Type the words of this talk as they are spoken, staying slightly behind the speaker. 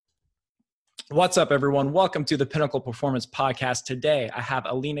What's up, everyone? Welcome to the Pinnacle Performance Podcast. Today, I have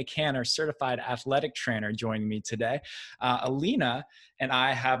Aleena Canner, certified athletic trainer, joining me today. Aleena and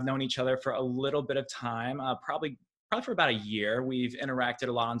I have known each other for a little bit of time, probably for about a year. We've interacted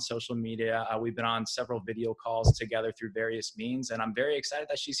a lot on social media. We've been on several video calls together through various means, and I'm very excited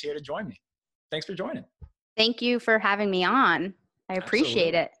that she's here to join me. Thanks for joining. Thank you for having me on. I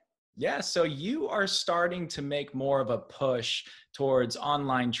appreciate it. Yeah, so you are starting to make more of a push towards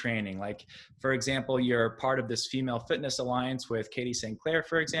online training. Like, for example, you're part of this Female Fitness Alliance with Katie St. Clair,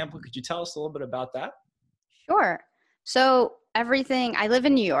 for example. Could you tell us a little bit about that? Sure. So I live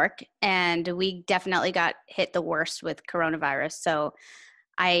in New York, and we definitely got hit the worst with coronavirus. So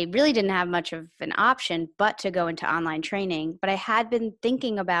I really didn't have much of an option but to go into online training. But I had been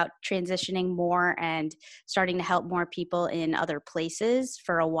thinking about transitioning more and starting to help more people in other places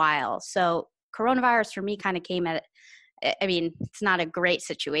for a while. So coronavirus for me kind of came at, it's not a great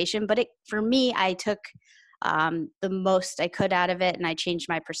situation, but for me, I took the most I could out of it, and I changed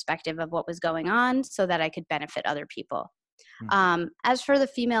my perspective of what was going on so that I could benefit other people. As for the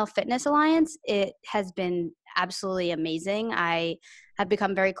Female Fitness Alliance, it has been absolutely amazing. I have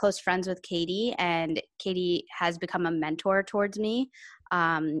become very close friends with Katie, and Katie has become a mentor towards me.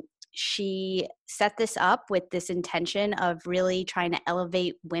 She set this up with this intention of really trying to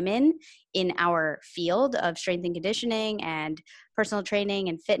elevate women in our field of strength and conditioning and personal training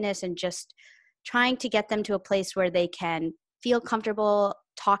and fitness, and just trying to get them to a place where they can feel comfortable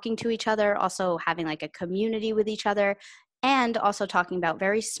talking to each other, also having like a community with each other, and also talking about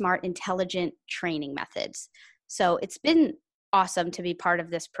very smart, intelligent training methods. So it's been awesome to be part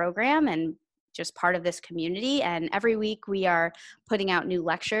of this program and just part of this community. And every week we are putting out new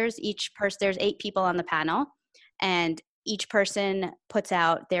lectures. There's 8 people on the panel, and each person puts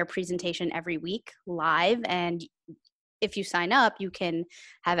out their presentation every week live. And if you sign up, you can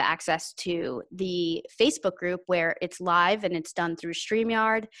have access to the Facebook group where it's live and it's done through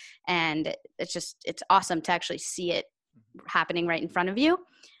StreamYard. And it's awesome to actually see it happening right in front of you.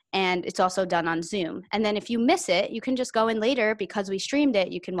 And it's also done on Zoom. And then if you miss it, you can just go in later. Because we streamed it,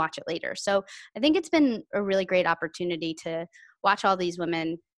 you can watch it later. So I think it's been a really great opportunity to watch all these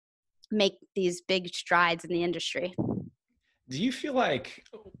women make these big strides in the industry. Do you feel like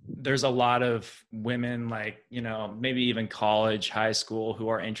there's a lot of women, like, maybe even college, high school, who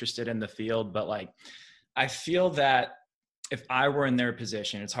are interested in the field, but like, I feel that if I were in their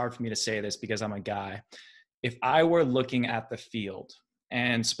position, it's hard for me to say this because I'm a guy. If I were looking at the field,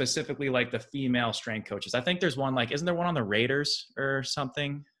 and specifically like the female strength coaches, I think there's one, like, isn't there one on the Raiders or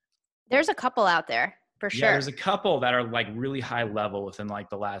something? There's a couple out there for sure. Yeah, there's a couple that are like really high level within like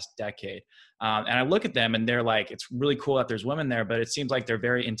the last decade. And I look at them and they're like, it's really cool that there's women there, but it seems like they're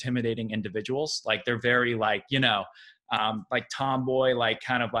very intimidating individuals. Like they're very like, like tomboy, like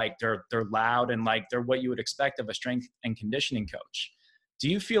kind of like they're loud and like they're what you would expect of a strength and conditioning coach. Do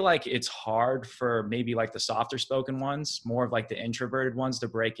you feel like it's hard for maybe like the softer spoken ones, more of like the introverted ones, to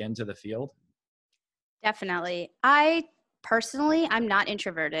break into the field? Definitely. I'm not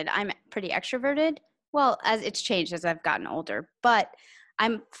introverted. I'm pretty extroverted. Well, as it's changed as I've gotten older, but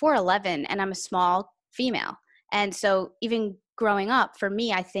I'm 4'11" and I'm a small female. And so even growing up, for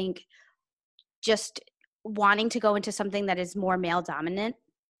me, I think just wanting to go into something that is more male dominant,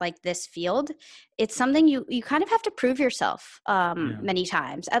 like this field, it's something you kind of have to prove yourself many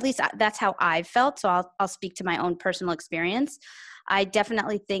times. At least that's how I've felt. So I'll speak to my own personal experience. I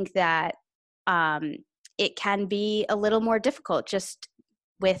definitely think that it can be a little more difficult just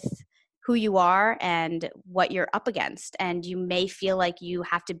with who you are and what you're up against. And you may feel like you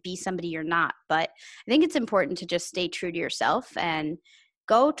have to be somebody you're not. But I think it's important to just stay true to yourself and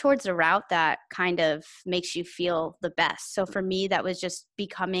go towards a route that kind of makes you feel the best. So for me, that was just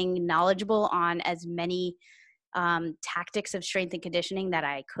becoming knowledgeable on as many tactics of strength and conditioning that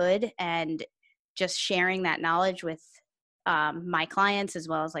I could, and just sharing that knowledge with my clients, as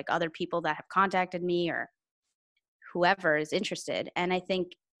well as like other people that have contacted me or whoever is interested. And I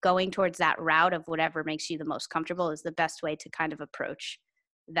think going towards that route of whatever makes you the most comfortable is the best way to kind of approach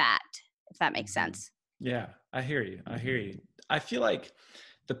that, if that makes sense. Yeah, I hear you. I feel like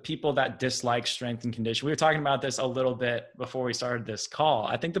the people that dislike strength and conditioning, we were talking about this a little bit before we started this call.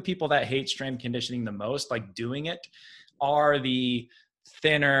 I think the people that hate strength conditioning the most, like doing it, are the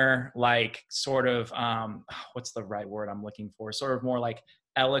thinner, like sort of, what's the right word I'm looking for? Sort of more like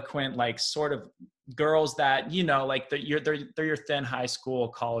eloquent, like sort of girls that, like they're your thin high school,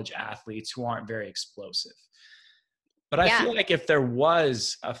 college athletes who aren't very explosive. But I feel like if there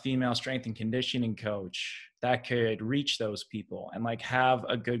was a female strength and conditioning coach that could reach those people and like have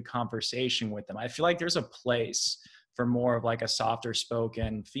a good conversation with them, I feel like there's a place for more of like a softer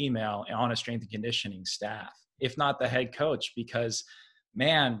spoken female on a strength and conditioning staff, if not the head coach, because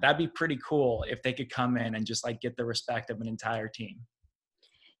man, that'd be pretty cool if they could come in and just like get the respect of an entire team.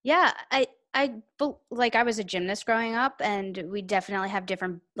 Yeah, like I was a gymnast growing up, and we definitely have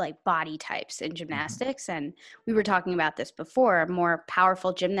different like body types in Mm-hmm. gymnastics. And we were talking about this before. A more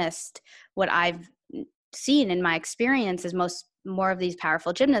powerful gymnast, what I've seen in my experience is more of these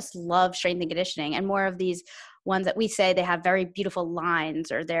powerful gymnasts love strength and conditioning, and more of these ones that we say they have very beautiful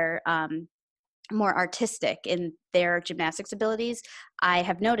lines, or they're more artistic in their gymnastics abilities. I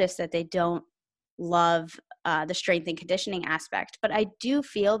have noticed that they don't love the strength and conditioning aspect. But I do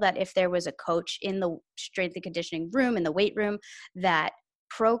feel that if there was a coach in the strength and conditioning room, in the weight room, that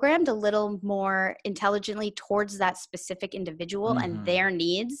programmed a little more intelligently towards that specific individual and Mm-hmm. their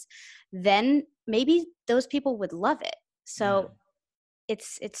needs, then maybe those people would love it. Yeah. So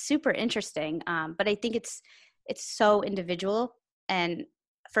it's super interesting. But I think it's so individual. And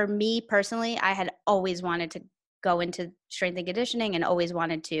for me personally, I had always wanted to go into strength and conditioning and always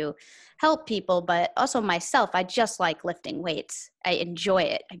wanted to help people, but also myself. I just like lifting weights. I enjoy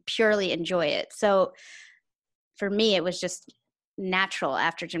it. I purely enjoy it. So for me, it was just natural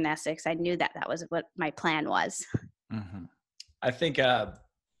after gymnastics. I knew that that was what my plan was. Mm-hmm. I think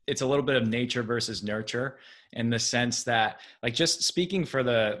it's a little bit of nature versus nurture, in the sense that, like, just speaking for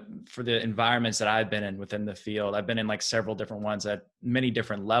the environments that I've been in within the field, I've been in like several different ones at many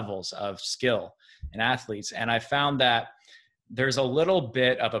different levels of skill and athletes. And I found that there's a little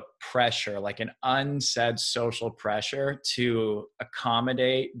bit of a pressure, like an unsaid social pressure to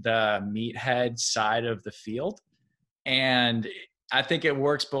accommodate the meathead side of the field. And I think it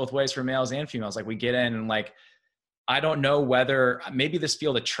works both ways for males and females. Like, we get in and like, I don't know whether maybe this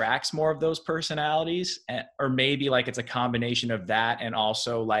field attracts more of those personalities, or maybe like it's a combination of that. And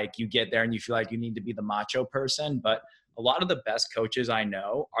also like you get there and you feel like you need to be the macho person. But a lot of the best coaches I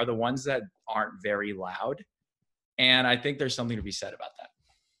know are the ones that aren't very loud. And I think there's something to be said about that.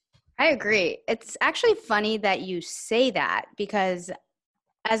 I agree. It's actually funny that you say that, because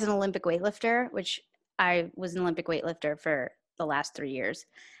as an Olympic weightlifter, which I was an Olympic weightlifter for the last 3 years,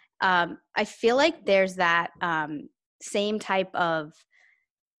 I feel like there's that same type of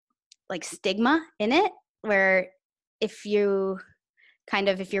like stigma in it, where if you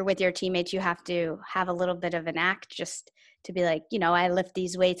if you're with your teammates, you have to have a little bit of an act just to be like, I lift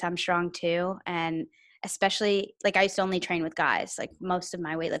these weights, I'm strong too. And especially like I used to only train with guys, like most of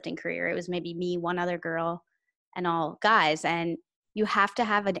my weightlifting career, it was maybe me, one other girl, and all guys. And you have to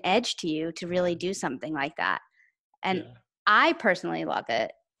have an edge to you to really do something like that. And Yeah. I personally love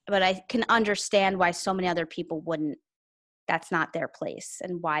it, but I can understand why so many other people wouldn't. That's not their place,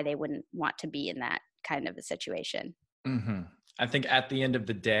 and why they wouldn't want to be in that kind of a situation. Mm-hmm. I think at the end of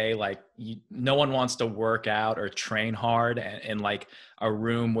the day, like no one wants to work out or train hard in like a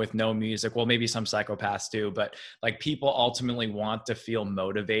room with no music. Well, maybe some psychopaths do, but like people ultimately want to feel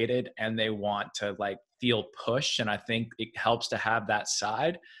motivated and they want to like feel pushed. And I think it helps to have that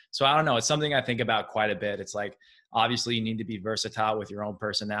side. So I don't know. It's something I think about quite a bit. It's like, obviously you need to be versatile with your own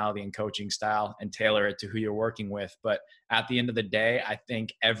personality and coaching style and tailor it to who you're working with. But at the end of the day, I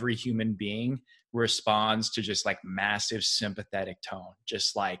think every human being responds to just like massive sympathetic tone,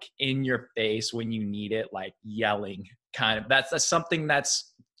 just like in your face when you need it, like yelling kind of. That's something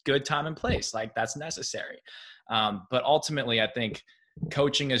that's good time and place, like that's necessary. But ultimately I think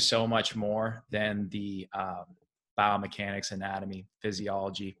coaching is so much more than the biomechanics, anatomy,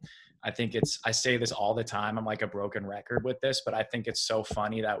 physiology. I say this all the time. I'm like a broken record with this, but I think it's so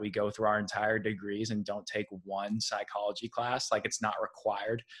funny that we go through our entire degrees and don't take one psychology class. Like, it's not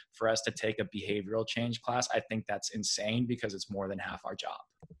required for us to take a behavioral change class. I think that's insane because it's more than half our job.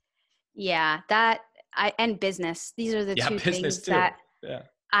 Yeah, and business. These are the Yeah, two business things too. that Yeah.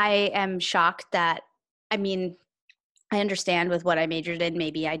 I am shocked that, I mean, I understand with what I majored in,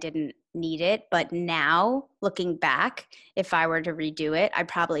 maybe I didn't need it, but now looking back, if I were to redo it, I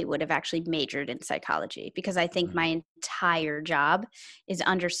probably would have actually majored in psychology, because I think Mhm. my entire job is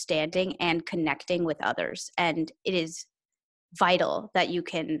understanding and connecting with others. And it is vital that you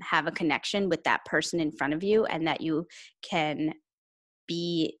can have a connection with that person in front of you, and that you can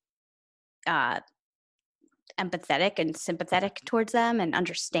be uh, empathetic and sympathetic towards them and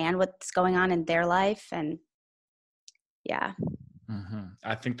understand what's going on in their life. And yeah.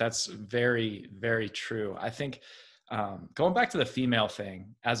 I think that's very, very true. I think going back to the female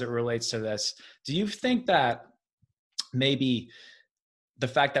thing as it relates to this, do you think that maybe the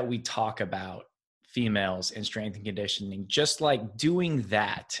fact that we talk about females in strength and conditioning, just like doing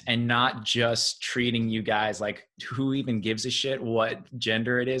that and not just treating you guys like who even gives a shit what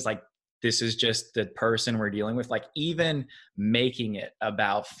gender it is, like this is just the person we're dealing with, like even making it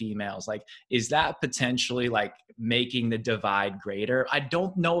about females, like is that potentially like making the divide greater? I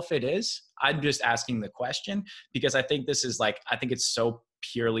don't know if it is. I'm just asking the question because I think this is like, I think it's so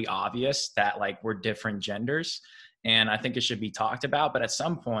purely obvious that like we're different genders, and I think it should be talked about. But at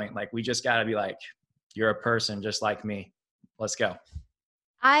some point, like we just got to be like, you're a person just like me. Let's go.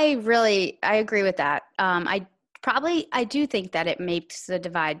 I agree with that. I do think that it makes the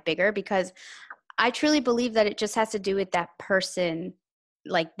divide bigger because I truly believe that it just has to do with that person,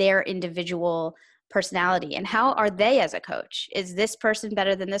 like their individual personality and how are they as a coach? Is this person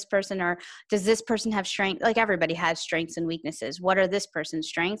better than this person, or does this person have strength? Like everybody has strengths and weaknesses. What are this person's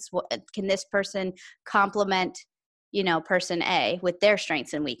strengths? What can this person complement, person A with their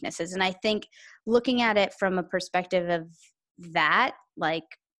strengths and weaknesses? And I think looking at it from a perspective of that, like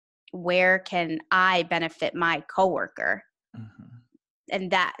where can I benefit my coworker? Mhm.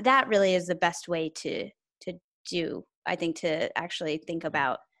 And that really is the best way to do, I think, to actually think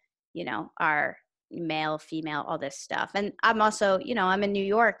about, our male, female, all this stuff. And I'm also, I'm in New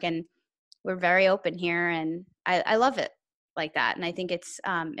York and we're very open here, and I love it like that. And I think it's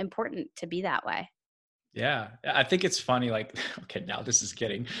important to be that way. Yeah, I think it's funny. Like, okay, now this is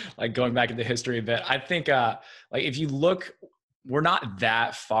getting like going back into history a bit. I think, like, if you look, we're not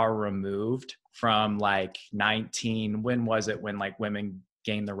that far removed from like 19. When was it when like women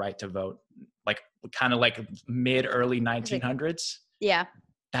gained the right to vote? Like, kind of like mid early Is it- 1900s. Yeah.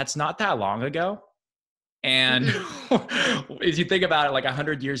 That's not that long ago. And Mm-mm. if you think about it, like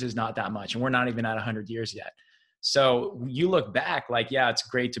 100 years is not that much, and we're not even at 100 years yet. So you look back, like, yeah, it's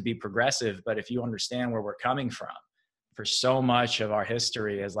great to be progressive, but if you understand where we're coming from, for so much of our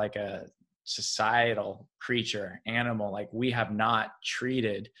history as like a societal creature, animal, like we have not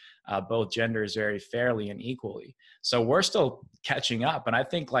treated both genders very fairly and equally. So we're still catching up. And I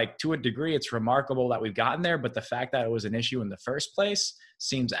think like to a degree, it's remarkable that we've gotten there, but the fact that it was an issue in the first place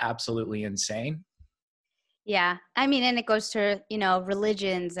seems absolutely insane. Yeah. I mean, and it goes to,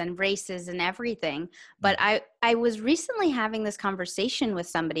 religions and races and everything. But Mhm. I was recently having this conversation with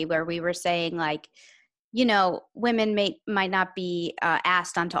somebody where we were saying like, women might not be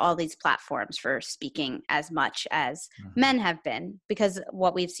asked onto all these platforms for speaking as much as Mhm. men have been, because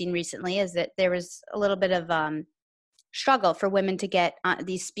what we've seen recently is that there was a little bit of struggle for women to get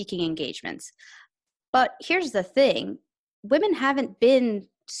these speaking engagements. But here's the thing: women haven't been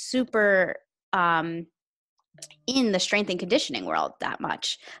super in the strength and conditioning world that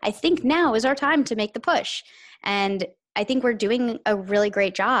much. I think now is our time to make the push. And I think we're doing a really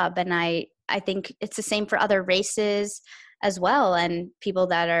great job. And I think it's the same for other races as well. And people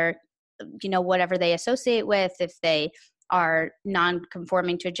that are, whatever they associate with, if they are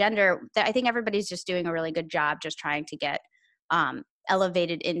non-conforming to a gender, I think everybody's just doing a really good job just trying to get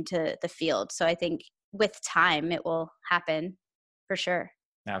elevated into the field. So I think with time, it will happen for sure.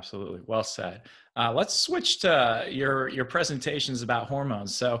 Absolutely. Well said. Let's switch to your presentations about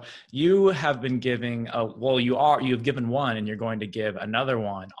hormones. So you have been giving you've given one, and you're going to give another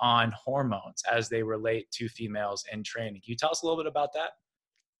one on hormones as they relate to females in training. Can you tell us a little bit about that?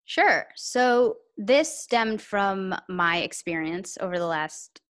 Sure. So this stemmed from my experience over the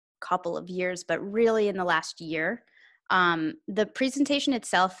last couple of years, but really in the last year. The presentation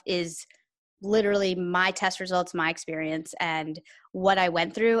itself is literally my test results, my experience, and what I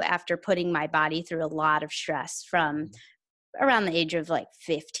went through after putting my body through a lot of stress from around the age of like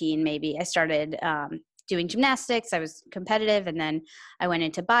 15, maybe. I started doing gymnastics. I was competitive, and then I went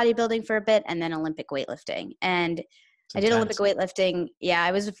into bodybuilding for a bit, and then Olympic weightlifting. And It's I did Olympic intense. weightlifting. Yeah,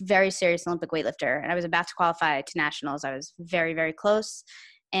 I was a very serious Olympic weightlifter, and I was about to qualify to nationals. I was very, very close.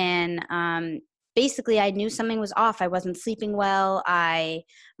 And basically, I knew something was off. I wasn't sleeping well.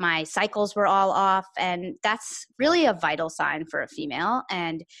 My cycles were all off, and that's really a vital sign for a female.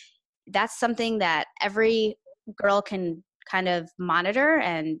 And that's something that every girl can kind of monitor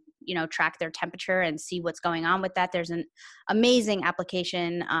and track their temperature and see what's going on with that. There's an amazing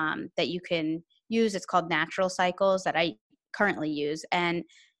application that you can use. It's called Natural Cycles that I currently use. And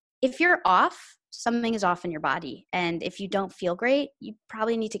if you're off, something is off in your body, and if you don't feel great, you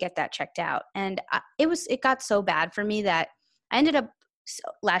probably need to get that checked out. And it got so bad for me that I ended up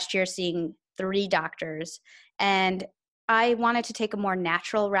last year seeing 3 doctors, and I wanted to take a more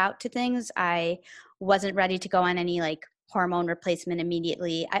natural route to things. I wasn't ready to go on any like hormone replacement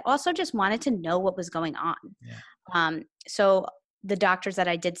immediately. I also just wanted to know what was going on. Yeah. So the doctors that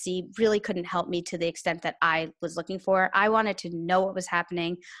I did see really couldn't help me to the extent that I was looking for. I wanted to know what was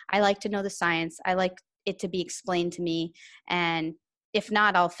happening. I like to know the science. I like it to be explained to me. And if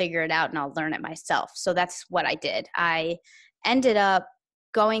not, I'll figure it out and I'll learn it myself. So that's what I did. I ended up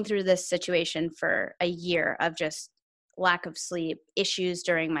going through this situation for a year of just lack of sleep, issues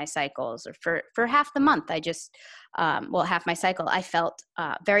during my cycles, or for half the month, I just, half my cycle, I felt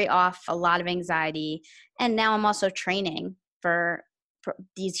very off, a lot of anxiety. And now I'm also training for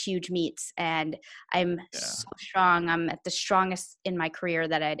these huge meets, and I'm so strong. I'm at the strongest in my career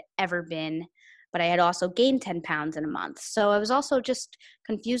that I'd ever been, but I had also gained 10 pounds in a month. So I was also just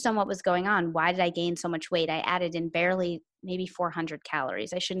confused on what was going on. Why did I gain so much weight? I added in barely maybe 400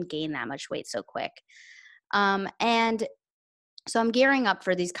 calories. I shouldn't gain that much weight so quick. And so I'm gearing up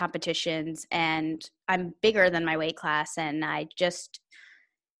for these competitions, and I'm bigger than my weight class, and I just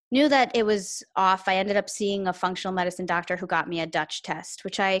knew that it was off. I ended up seeing a functional medicine doctor who got me a Dutch test,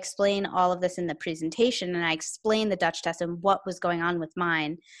 which I explain all of this in the presentation. And I explained the Dutch test and what was going on with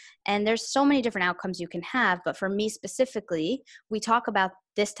mine. And there's so many different outcomes you can have. But for me specifically, we talk about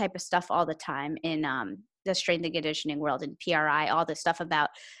this type of stuff all the time in the strength and conditioning world, in PRI, all this stuff about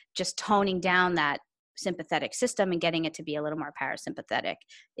just toning down that sympathetic system and getting it to be a little more parasympathetic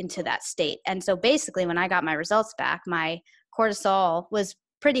into that state. And so basically, when I got my results back, my cortisol was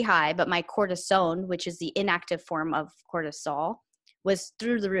pretty high, but my cortisone, which is the inactive form of cortisol, was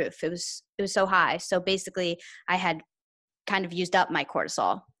through the roof. It was so high. So basically, I had kind of used up my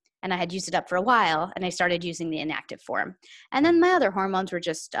cortisol, and I had used it up for a while, and I started using the inactive form. And then my other hormones were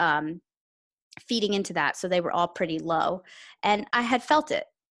just feeding into that, so they were all pretty low. And I had felt it,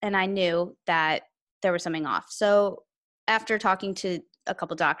 and I knew that there was something off. So after talking to a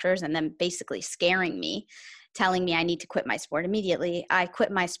couple doctors and then basically scaring me, telling me I need to quit my sport immediately, I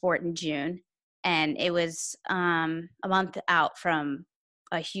quit my sport in June. And it was a month out from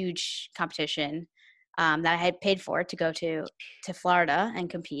a huge competition that I had paid for to go to Florida and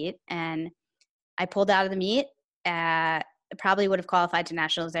compete. And I pulled out of the meet. Probably would have qualified to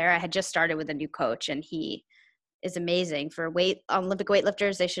nationals there. I had just started with a new coach, and he is amazing for Olympic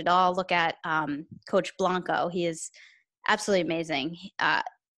weightlifters. They should all look at Coach Blanco. He is absolutely amazing.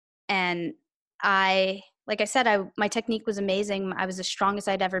 And like I said, my technique was amazing. I was the strongest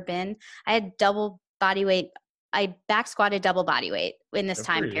I'd ever been. I had double body weight. I back squatted double body weight in this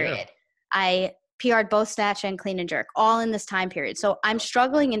time period. I PR'd both snatch and clean and jerk, all in this time period. So I'm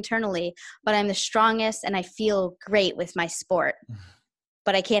struggling internally, but I'm the strongest, and I feel great with my sport.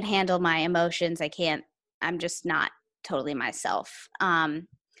 But I can't handle my emotions. I'm just not totally myself. And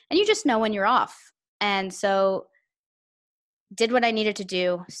you just know when you're off. And so did what I needed to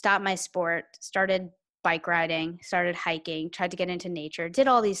do, stopped my sport, started bike riding, started hiking, tried to get into nature, did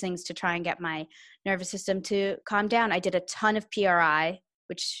all these things to try and get my nervous system to calm down. I did a ton of PRI,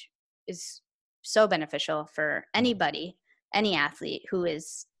 which is so beneficial for anybody, any athlete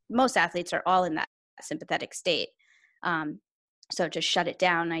most athletes are all in that sympathetic state. So to shut it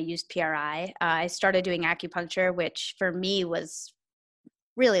down, I used PRI. I started doing acupuncture, which for me was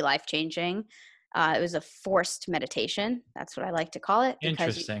really life-changing. It was a forced meditation. That's what I like to call it.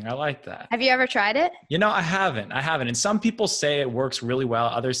 Interesting. I like that. Have you ever tried it? I haven't. And some people say it works really well.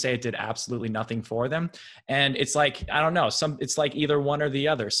 Others say it did absolutely nothing for them. And it's like, I don't know, it's like either one or the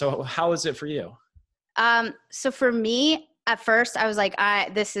other. So how is it for you? So for me, at first I was like,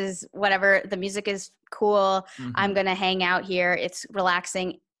 this is whatever. The music is cool. Mm-hmm. I'm going to hang out here. It's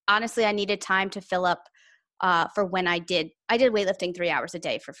relaxing. Honestly, I needed time to fill up for when I did weightlifting 3 hours a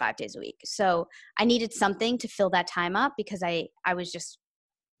day for 5 days a week. So I needed something to fill that time up, because I was just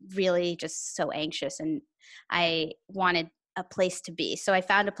really just so anxious, and I wanted a place to be. So I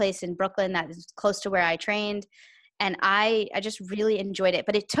found a place in Brooklyn that is close to where I trained, and I just really enjoyed it.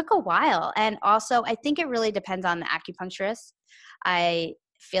 But it took a while. And also, I think it really depends on the acupuncturist. I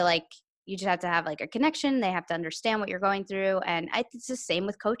feel like you just have to have like a connection. They have to understand what you're going through. And it's the same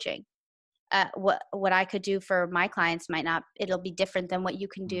with coaching. What I could do for my clients it'll be different than what you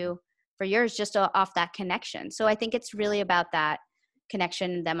can do for yours, just off that connection. So I think it's really about that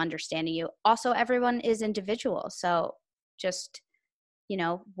connection, them understanding you. Also, everyone is individual. So just,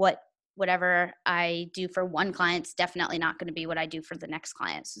 whatever I do for one client's definitely not going to be what I do for the next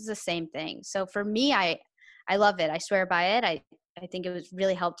client. So it's the same thing. So for me, I love it. I swear by it. I think it was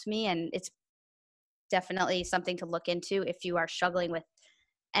really helped me, and it's definitely something to look into if you are struggling with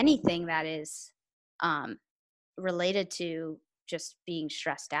anything that is related to just being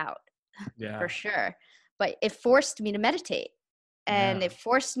stressed out. Yeah. For sure. But it forced me to meditate, and it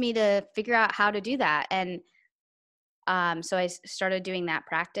forced me to figure out how to do that. And so I started doing that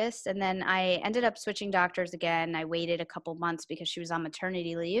practice, and then I ended up switching doctors again. I waited a couple months because she was on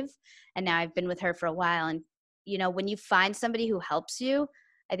maternity leave, and now I've been with her for a while. And, when you find somebody who helps you,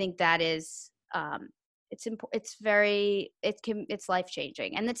 I think that is, it's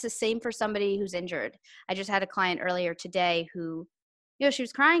life-changing. And it's the same for somebody who's injured. I just had a client earlier today who, she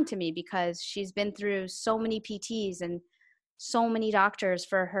was crying to me because she's been through so many PTs and so many doctors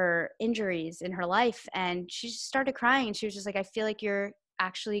for her injuries in her life. And she just started crying, and she was just like, I feel like you're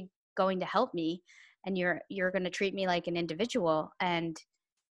actually going to help me, and you're going to treat me like an individual and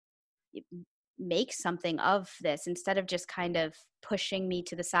make something of this, instead of just kind of pushing me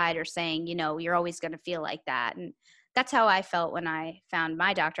to the side or saying, you're always going to feel like that. And that's how I felt when I found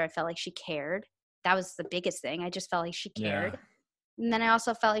my doctor. I felt like she cared. That was the biggest thing. I just felt like she Yeah. cared. And then I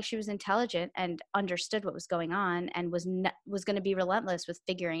also felt like she was intelligent and understood what was going on, and was going to be relentless with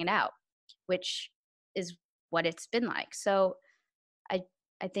figuring it out, which is what it's been like. So I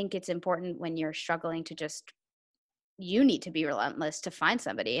I think it's important when you're struggling to just, you need to be relentless to find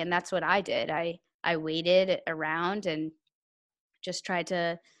somebody. And that's what I did. I waited around and just tried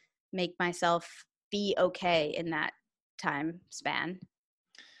to make myself be okay in that time span.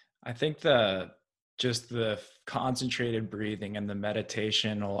 I think just the concentrated breathing and the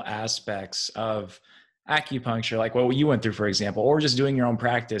meditational aspects of acupuncture, like what you went through, for example, or just doing your own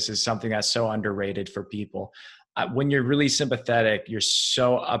practice, is something that's so underrated for people. When you're really sympathetic, you're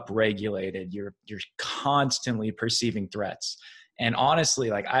so upregulated. You're constantly perceiving threats. And honestly,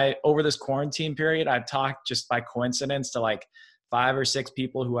 like over this quarantine period, I've talked just by coincidence to like 5 or 6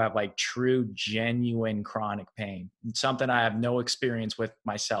 people who have like true, genuine chronic pain, something I have no experience with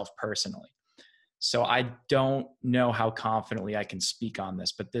myself personally. So I don't know how confidently I can speak on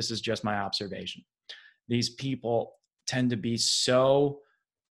this, but this is just my observation. These people tend to be so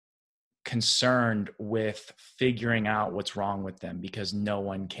concerned with figuring out what's wrong with them because no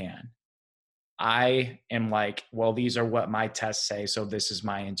one can. I am like, well, these are what my tests say, so this is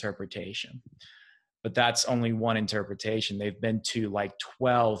my interpretation. But that's only one interpretation. They've been to like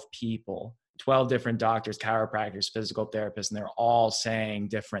 12 people, 12 different doctors, chiropractors, physical therapists, and they're all saying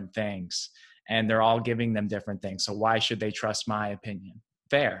different things, and they're all giving them different things. So why should they trust my opinion?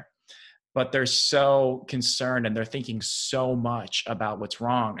 Fair. But they're so concerned and they're thinking so much about what's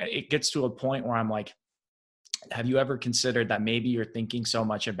wrong. It gets to a point where I'm like, have you ever considered that maybe you're thinking so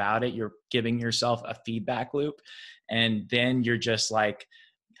much about it, you're giving yourself a feedback loop, and then you're just like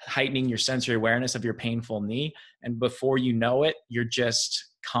heightening your sensory awareness of your painful knee. And before you know it, you're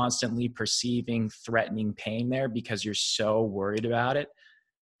just constantly perceiving threatening pain there because you're so worried about it.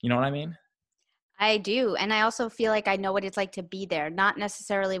 You know what I mean? I do. And I also feel like I know what it's like to be there, not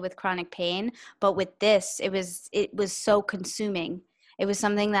necessarily with chronic pain, but with this, it was so consuming. It was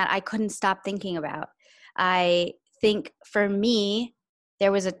something that I couldn't stop thinking about. I think for me,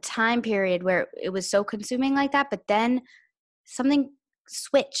 there was a time period where it was so consuming like that, but then something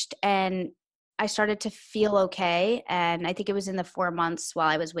switched and I started to feel okay. And I think it was in the 4 months while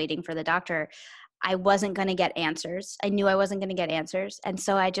I was waiting for the doctor, I wasn't going to get answers. I knew I wasn't going to get answers. And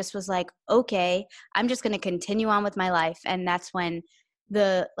so I just was like, okay, I'm just going to continue on with my life. And that's when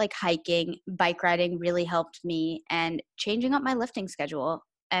the like hiking, bike riding really helped me, and changing up my lifting schedule,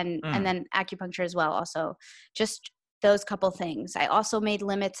 and Mm. then acupuncture as well. Also, just those couple things. I also made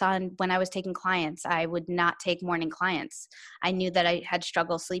limits on when I was taking clients. I would not take morning clients. I knew that I had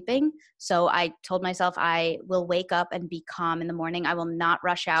struggle sleeping. So I told myself I will wake up and be calm in the morning. I will not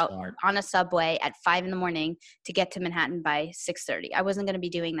rush out Smart. on a subway at 5 a.m. to get to Manhattan by 6:30. I wasn't going to be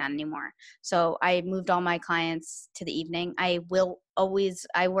doing that anymore. So I moved all my clients to the evening. I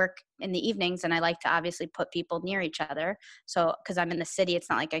work in the evenings, and I like to obviously put people near each other. So, cause I'm in the city,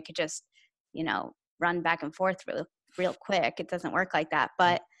 it's not like I could just, run back and forth real quick. It doesn't work like that.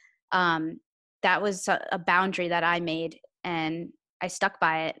 But that was a boundary that I made, and I stuck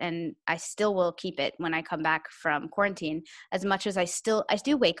by it, and I still will keep it when I come back from quarantine. As much as I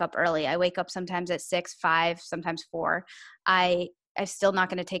do wake up early. I wake up sometimes at 6, 5, sometimes 4. I'm still not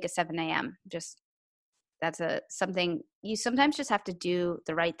going to take a 7 a.m. Just that's something you sometimes just have to do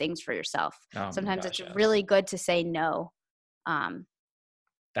the right things for yourself. Oh my Sometimes gosh, it's yes. really good to say no. Um,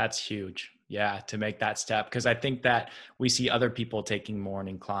 That's huge. Yeah, to make that step. Because I think that we see other people taking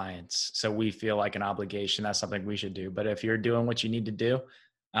morning clients. So we feel like an obligation. That's something we should do. But if you're doing what you need to do,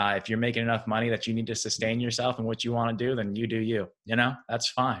 if you're making enough money that you need to sustain yourself and what you want to do, then you do you. That's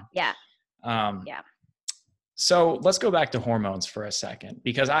fine. yeah, Um, yeah. so let's go back to hormones for a second,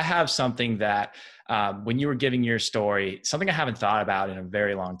 because I have something that when you were giving your story, something I haven't thought about in a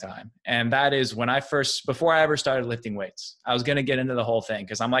very long time. And that is before I ever started lifting weights, I was going to get into the whole thing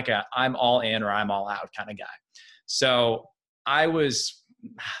because I'm like I'm all in or I'm all out kind of guy. So I was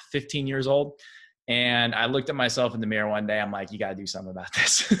 15 years old and I looked at myself in the mirror one day. I'm like, you got to do something about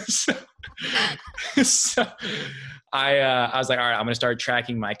this. so I was like, all right, I'm going to start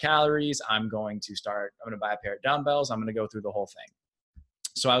tracking my calories. I'm going to buy a pair of dumbbells. I'm going to go through the whole thing.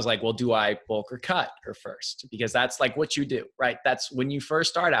 So I was like, well, do I bulk or cut her first? Because that's like what you do, right? That's when you first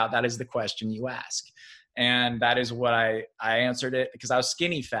start out, that is the question you ask. And that is what I answered it because I was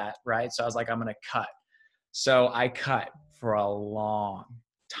skinny fat, right? So I was like, I'm going to cut. So I cut for a long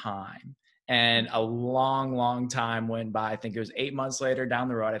time. And a long, long time went by. I think it was 8 months later down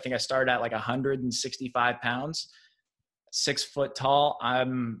the road. I think I started at like 165 pounds, 6 foot tall.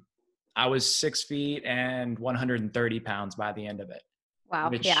 I was 6 feet and 130 pounds by the end of it, Wow.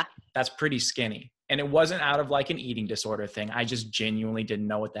 which Yeah. that's pretty skinny. And it wasn't out of like an eating disorder thing. I just genuinely didn't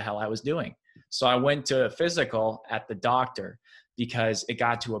know what the hell I was doing. So I went to a physical at the doctor because it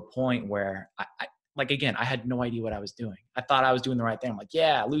got to a point where like, again, I had no idea what I was doing. I thought I was doing the right thing. I'm like,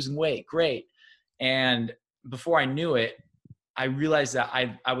 yeah, losing weight, great. And before I knew it, I realized that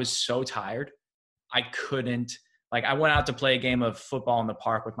I was so tired. I couldn't, like, I went out to play a game of football in the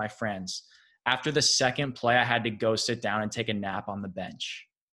park with my friends. After the second play, I had to go sit down and take a nap on the bench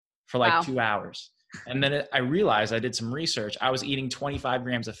for like Wow. 2 hours. And then I realized, I did some research. I was eating 25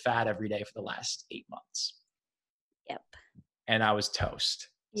 grams of fat every day for the last 8 months. Yep. And I was toast.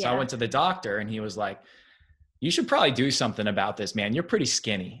 So Yeah. I went to the doctor and he was like, you should probably do something about this, man. You're pretty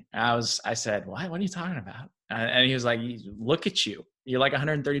skinny. I said, what are you talking about? And he was like, look at you. You're like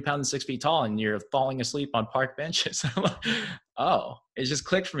 130 pounds and 6 feet tall and you're falling asleep on park benches. I'm like, oh, it just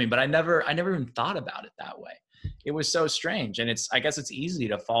clicked for me. But I never even thought about it that way. It was so strange. And I guess it's easy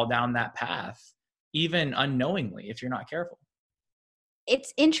to fall down that path, even unknowingly, if you're not careful.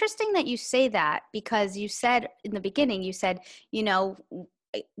 It's interesting that you say that because you said in the beginning, you said,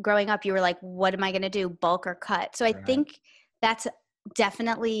 growing up, you were like, what am I going to do? Bulk or cut? So I Right. think that's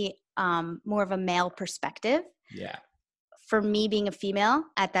definitely more of a male perspective. Yeah. For me being a female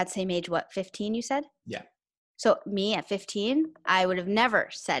at that same age, 15 you said? Yeah. So me at 15, I would have never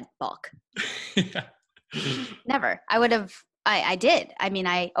said bulk. Yeah. Never. I did. I mean,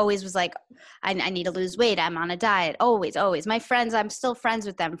 I always was like, I need to lose weight. I'm on a diet. Always, always. My friends, I'm still friends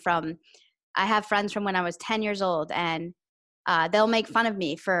with them I have friends from when I was 10 years old and they'll make fun of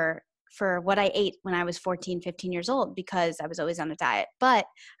me for what I ate when I was 14, 15 years old because I was always on a diet. But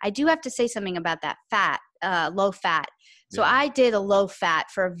I do have to say something about that fat, low fat. So Yeah. I did a low fat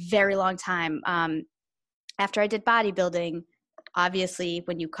for a very long time. After I did bodybuilding, obviously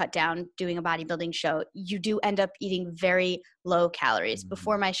when you cut down doing a bodybuilding show, you do end up eating very low calories. Mm-hmm.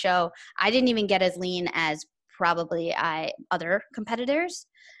 Before my show, I didn't even get as lean as probably other competitors.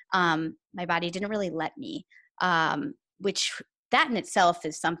 My body didn't really let me, which that in itself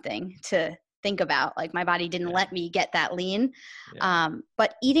is something to think about. Like my body didn't let me get that lean. Yeah.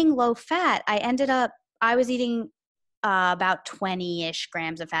 But eating low fat, I was eating about 20-ish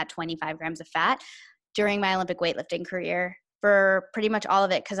grams of fat, 25 grams of fat during my Olympic weightlifting career for pretty much all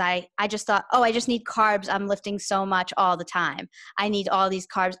of it. Cause I just thought, I just need carbs. I'm lifting so much all the time. I need all these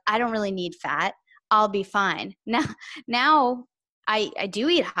carbs. I don't really need fat. I'll be fine. Now I do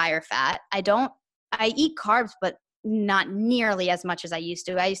eat higher fat. I eat carbs, but not nearly as much as I used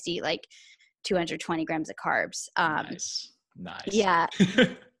to. I used to eat like 220 grams of carbs. Nice. Yeah,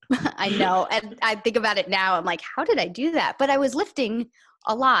 I know. And I think about it now. I'm like, how did I do that? But I was lifting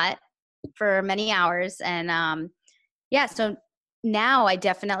a lot for many hours. And so now I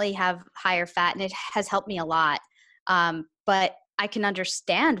definitely have higher fat and it has helped me a lot. But I can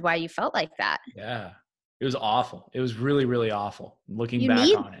understand why you felt like that. Yeah. It was awful. It was really, really awful looking back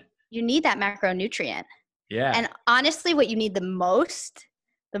on it. You need that macronutrient. Yeah. And honestly, what you need the most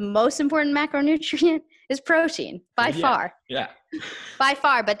important macronutrient is protein by far. Yeah. By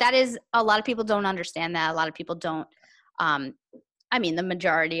far. But that is, a lot of people don't understand that. A lot of people don't, the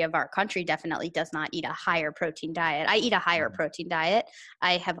majority of our country definitely does not eat a higher protein diet. I eat a higher protein diet.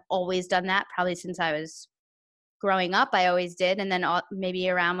 I have always done that probably since I was growing up. I always did. And then maybe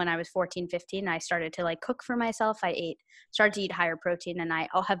around when I was 14, 15, I started to cook for myself. Started to eat higher protein and I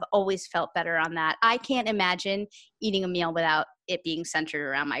have always felt better on that. I can't imagine eating a meal without it being centered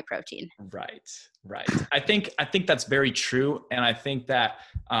around my protein. Right. I think that's very true. And I think that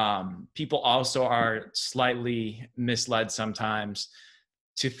people also are slightly misled sometimes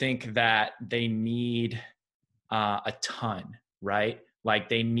to think that they need a ton, right? Like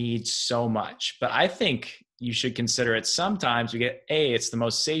they need so much. But I think you should consider it sometimes. It's the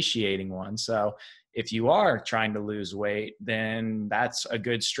most satiating one. So if you are trying to lose weight, then that's a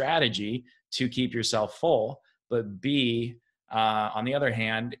good strategy to keep yourself full. But B, on the other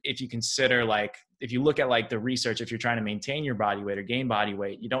hand, if you consider if you look at the research, if you're trying to maintain your body weight or gain body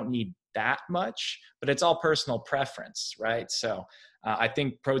weight, you don't need that much, but it's all personal preference, right? So I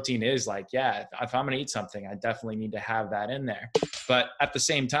think protein is if I'm going to eat something, I definitely need to have that in there. But at the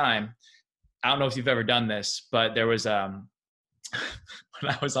same time, I don't know if you've ever done this, but there was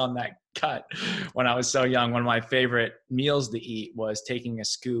when I was on that cut, when I was so young, one of my favorite meals to eat was taking a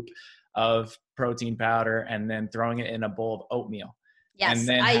scoop of protein powder and then throwing it in a bowl of oatmeal. And Yes.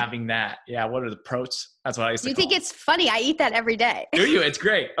 then having that. Yeah. What are the protes? That's what I used to You call think them. it's funny? I eat that every day. Do you? It's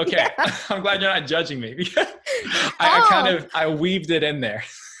great. Okay. Yeah. I'm glad you're not judging me. I weaved it in there.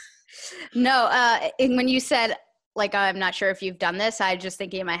 No, and when you said, like, I'm not sure if you've done this, I was just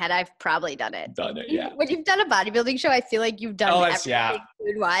thinking in my head, I've probably done it. Done it, yeah. When you've done a bodybuilding show, I feel like you've done everything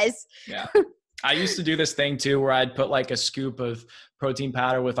food-wise. Yeah. I used to do this thing too, where I'd put like a scoop of protein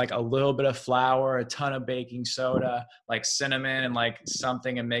powder with like a little bit of flour, a ton of baking soda, like cinnamon and like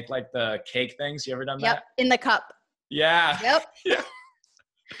something, and make like the cake things. You ever done that? Yep, in the cup. Yeah. Yep. Yeah.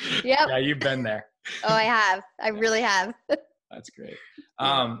 Yep. Yeah, you've been there. Oh, I have. I really have. That's great.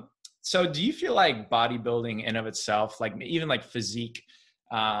 So do you feel like bodybuilding in of itself, like even like physique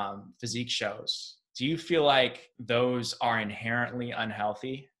shows, do you feel like those are inherently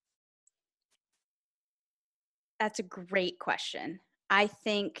unhealthy? That's a great question. I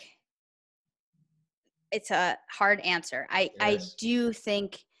think it's a hard answer. I do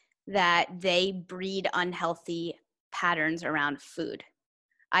think that they breed unhealthy patterns around food.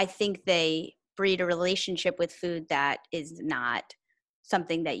 I think they breed a relationship with food that is not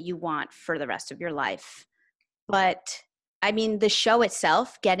something that you want for the rest of your life. But I mean, the show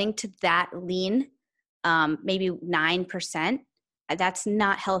itself, getting to that lean, maybe 9%, that's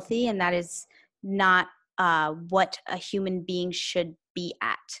not healthy, and that is not what a human being should be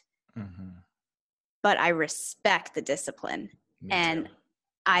at. Mm-hmm. But I respect the discipline. And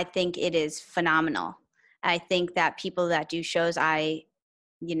I think it is phenomenal. I think that people that do shows, I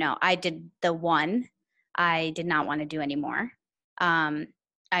did the one I did not want to do anymore.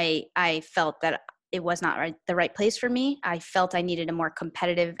 I felt that it was not the right place for me. I felt I needed a more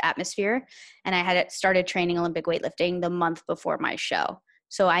competitive atmosphere, and I had started training Olympic weightlifting the month before my show.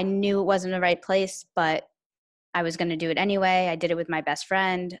 So I knew it wasn't the right place, but I was going to do it anyway. I did it with my best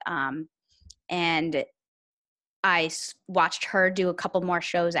friend. And I watched her do a couple more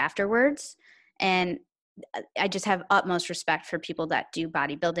shows afterwards. And I just have utmost respect for people that do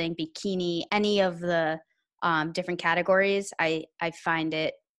bodybuilding, bikini, any of the different categories. I find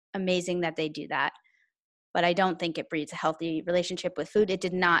it amazing that they do that. But I don't think it breeds a healthy relationship with food. It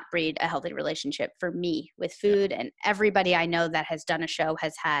did not breed a healthy relationship for me with food. And everybody I know that has done a show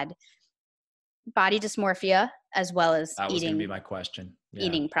has had body dysmorphia as well as that was going to be my question.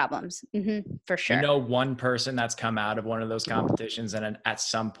 Eating problems. Mm-hmm, for sure. You know one person that's come out of one of those competitions and at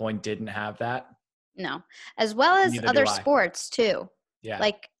some point didn't have that? No. As well as Neither other sports too. Yeah.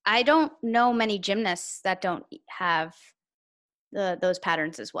 Like I don't know many gymnasts that don't have those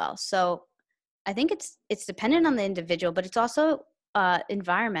patterns as well. So I think it's dependent on the individual, but it's also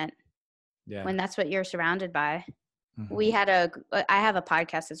environment. Yeah. When that's what you're surrounded by. Mm-hmm. I have a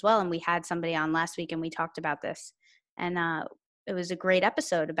podcast as well, and we had somebody on last week and we talked about this, and it was a great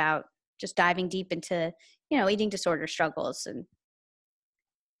episode about just diving deep into, eating disorder struggles. And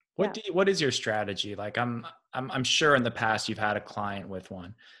what is your strategy? Like I'm sure in the past you've had a client with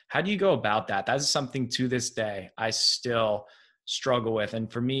one. How do you go about that? That is something to this day I still struggle with.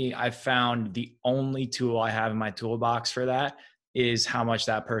 And for me, I found the only tool I have in my toolbox for that is how much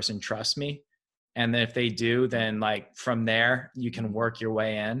that person trusts me. And then if they do, then like from there, you can work your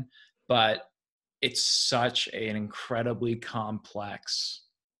way in. But it's such an incredibly complex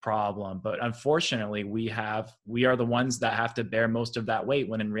problem. But unfortunately, we are the ones that have to bear most of that weight,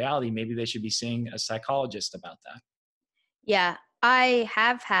 when in reality, maybe they should be seeing a psychologist about that. Yeah, I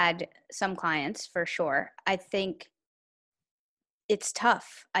have had some clients for sure. I think it's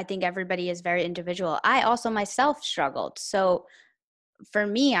tough. I think everybody is very individual. I also myself struggled. So for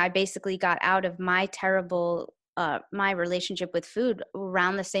me, I basically got out of my terrible, my relationship with food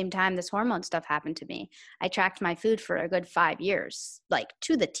around the same time this hormone stuff happened to me. I tracked my food for a good 5 years, like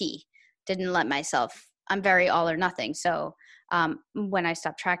to the T. Didn't let myself, I'm very all or nothing. So when I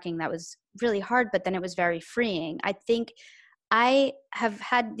stopped tracking, that was really hard, but then it was very freeing. I think I have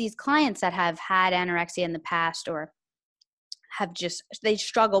had these clients that have had anorexia in the past, or they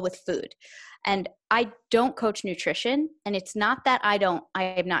struggle with food. And I don't coach nutrition, and it's not that I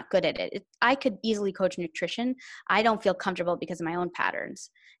am not good at it. I could easily coach nutrition. I don't feel comfortable because of my own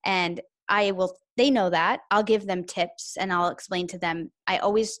patterns. And they know that. I'll give them tips and I'll explain to them. I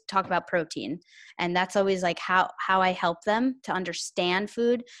always talk about protein, and that's always like how I help them to understand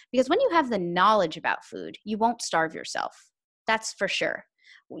food, because when you have the knowledge about food, you won't starve yourself. That's for sure.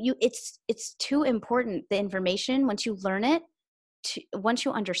 It's too important. The information, once you learn it, once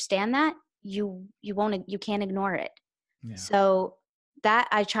you understand that, you can't ignore it. Yeah. So that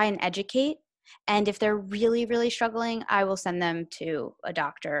I try and educate. And if they're really, really struggling, I will send them to a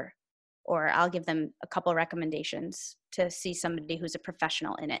doctor, or I'll give them a couple recommendations to see somebody who's a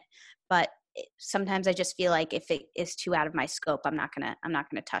professional in it. But sometimes I just feel like if it is too out of my scope, I'm not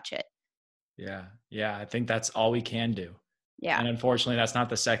gonna touch it. Yeah. Yeah. I think that's all we can do. Yeah. And unfortunately, that's not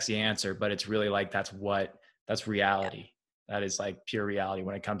the sexy answer, but it's really like, that's Yeah. reality. That is like pure reality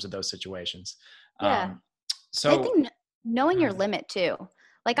when it comes to those situations. Yeah. Um, And I so think knowing go your ahead. limit too.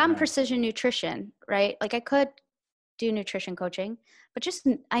 Like I'm Yeah. precision nutrition, right? Like I could do nutrition coaching, but just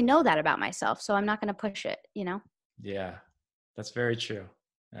I know that about myself, so I'm not going to push it, you know? Yeah, that's very true.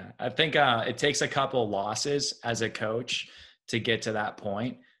 Yeah. I think it takes a couple losses as a coach to get to that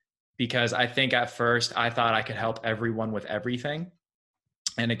point, because I think at first I thought I could help everyone with everything.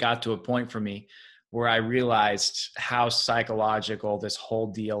 And it got to a point for me where I realized how psychological this whole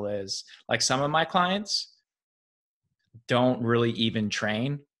deal is. Like some of my clients don't really even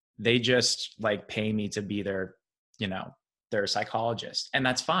train. They just like pay me to be their, you know, their psychologist. And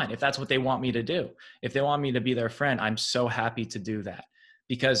that's fine if that's what they want me to do. If they want me to be their friend, I'm so happy to do that.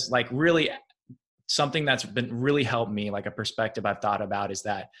 Because like really something that's been really helped me, like a perspective I've thought about, is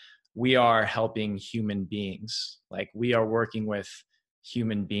that we are helping human beings. Like we are working with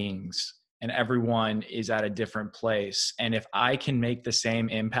human beings, and everyone is at a different place. And if I can make the same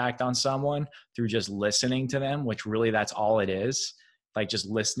impact on someone through just listening to them, which really that's all it is, like just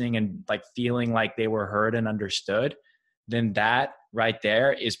listening and like feeling like they were heard and understood, then that right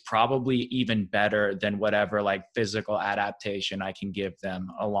there is probably even better than whatever like physical adaptation I can give them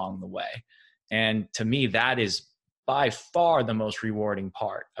along the way. And to me, that is by far the most rewarding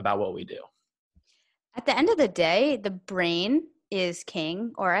part about what we do. At the end of the day, the brain is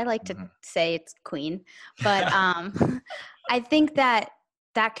king, or I like to Mhm. say it's queen. But I think that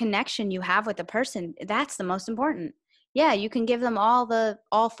that connection you have with the person, that's the most important. Yeah, you can give them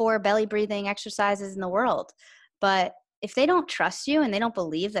all four belly breathing exercises in the world, but if they don't trust you and they don't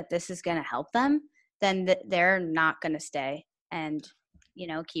believe that this is going to help them, then they're not going to stay and,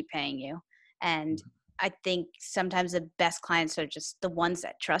 keep paying you. And I think sometimes the best clients are just the ones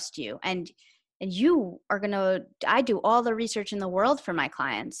that trust you. And you are going to, I do all the research in the world for my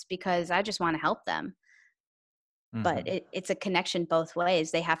clients because I just want to help them. But Mhm. it's a connection both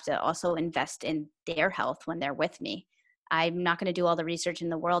ways. They have to also invest in their health when they're with me. I'm not going to do all the research in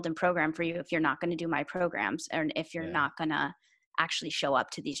the world and program for you if you're not going to do my programs, and if you're Yeah. not going to actually show up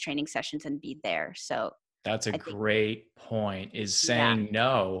to these training sessions and be there. So That's a I think, great point, is yeah, saying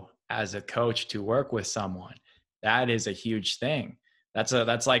no as a coach to work with someone. That is a huge thing. That's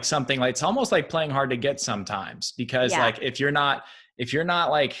like something like, it's almost like playing hard to get sometimes, because yeah, like if you're not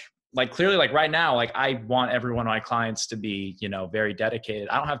like clearly like right now, like I want every one of my clients to be, very dedicated.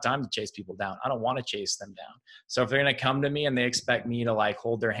 I don't have time to chase people down. I don't want to chase them down. So if they're going to come to me and they expect me to like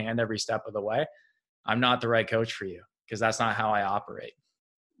hold their hand every step of the way, I'm not the right coach for you, because that's not how I operate.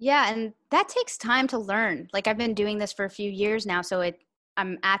 yeah. And that takes time to learn. Like I've been doing this for a few years now, so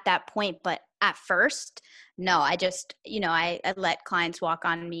I'm at that point. But at first, no, I just, I let clients walk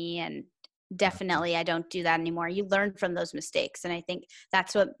on me, and definitely I don't do that anymore. You learn from those mistakes. And I think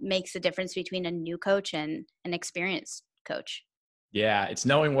that's what makes the difference between a new coach and an experienced coach. Yeah, it's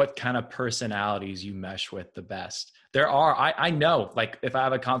knowing what kind of personalities you mesh with the best. I know, like if I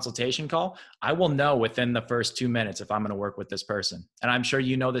have a consultation call, I will know within the first 2 minutes if I'm going to work with this person. And I'm sure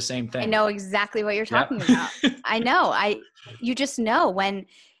you know the same I thing. know exactly what you're Yep. talking about. I know. You just know when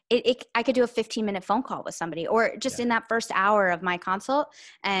I could do a 15-minute phone call with somebody, or just Yeah. in that first hour of my consult,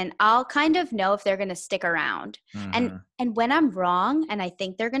 and I'll kind of know if they're going to stick around. And Hmm. and when I'm wrong and I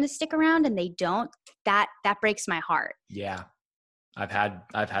think they're going to stick around and they don't, that breaks my heart. Yeah. I've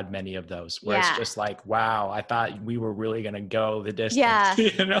had many of those where it's Yeah. just like, wow, I thought we were really going to go the distance,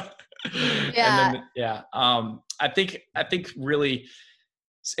 Yeah. And Yeah. then, yeah. I think really,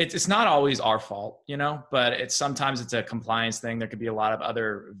 it's not always our fault, but sometimes it's a compliance thing. There could be a lot of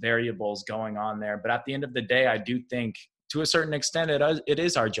other variables going on there. But at the end of the day, I do think to a certain extent, it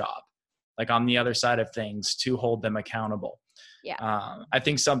is our job, like on the other side of things, to hold them accountable. Yeah. I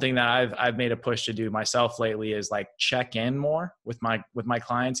think something that I've made a push to do myself lately is like check in more with my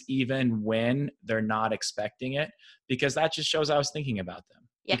clients, even when they're not expecting it, because that just shows I was thinking about them,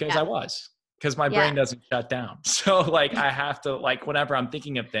 because Yeah. because my Yeah. brain doesn't shut down. So like I have to, like whenever I'm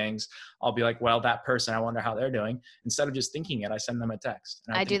thinking of things, I'll be like, well, that person, I wonder how they're doing. Instead of just thinking it, I send them a text.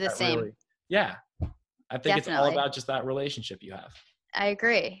 And I I do think the that same. really, yeah, I think it's all Definitely. about just that relationship you have. I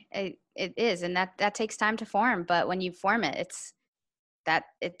agree. It is. And that takes time to form. But when you form it,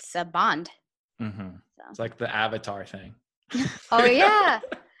 it's a bond. Hmm. So. It's like the Avatar thing. Oh yeah.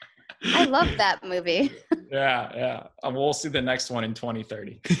 I love that movie. Yeah, yeah. We'll see the next one in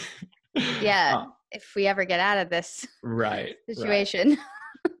 2030. Yeah, Uh, if we ever get out of this right, right. situation.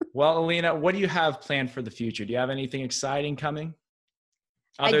 Well, Aleena, what do you have planned for the future? Do you have anything exciting coming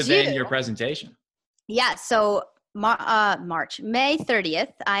I other do. than your presentation? Yeah, so May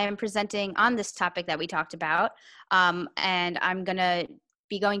 30th, I am presenting on this topic that we talked about. And I'm going to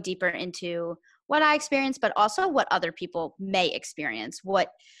be going deeper into what I experienced, but also what other people may experience, what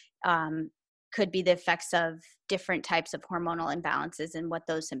um, could be the effects of different types of hormonal imbalances and what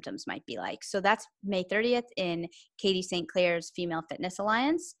those symptoms might be like. So that's May 30th in Katie St. Clair's Female Fitness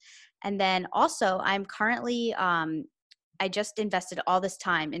Alliance. And then also, I'm currently I just invested all this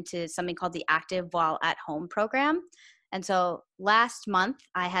time into something called the Active While at Home program. And so last month,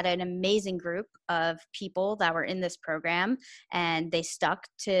 I had an amazing group of people that were in this program, and they stuck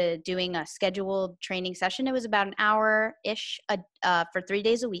to doing a scheduled training session. It was about an hour ish for 3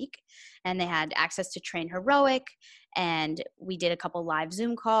 days a week. And they had access to Train Heroic. And we did a couple live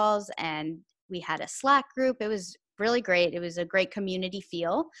Zoom calls, and we had a Slack group. It was really great. It was a great community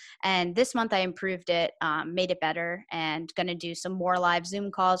feel. And this month I improved it, made it better, and going to do some more live Zoom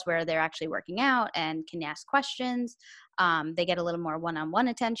calls where they're actually working out and can ask questions. They get a little more one-on-one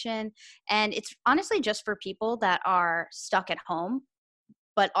attention. And it's honestly just for people that are stuck at home,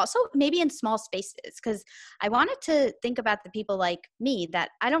 but also maybe in small spaces. Because I wanted to think about the people like me that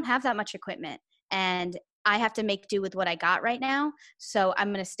I don't have that much equipment, and I have to make do with what I got right now. So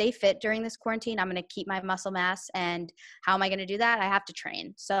I'm going to stay fit during this quarantine. I'm going to keep my muscle mass. And how am I going to do that? I have to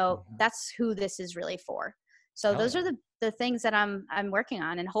train. So Mhm. that's who this is really for. So Hell those yeah. are the things that I'm working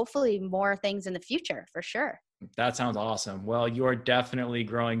on, and hopefully more things in the future for sure. That sounds awesome. Well, you're definitely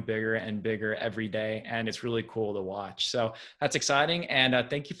growing bigger and bigger every day, and it's really cool to watch. So that's exciting. And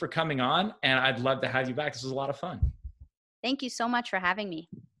thank you for coming on. And I'd love to have you back. This was a lot of fun. Thank you so much for having me.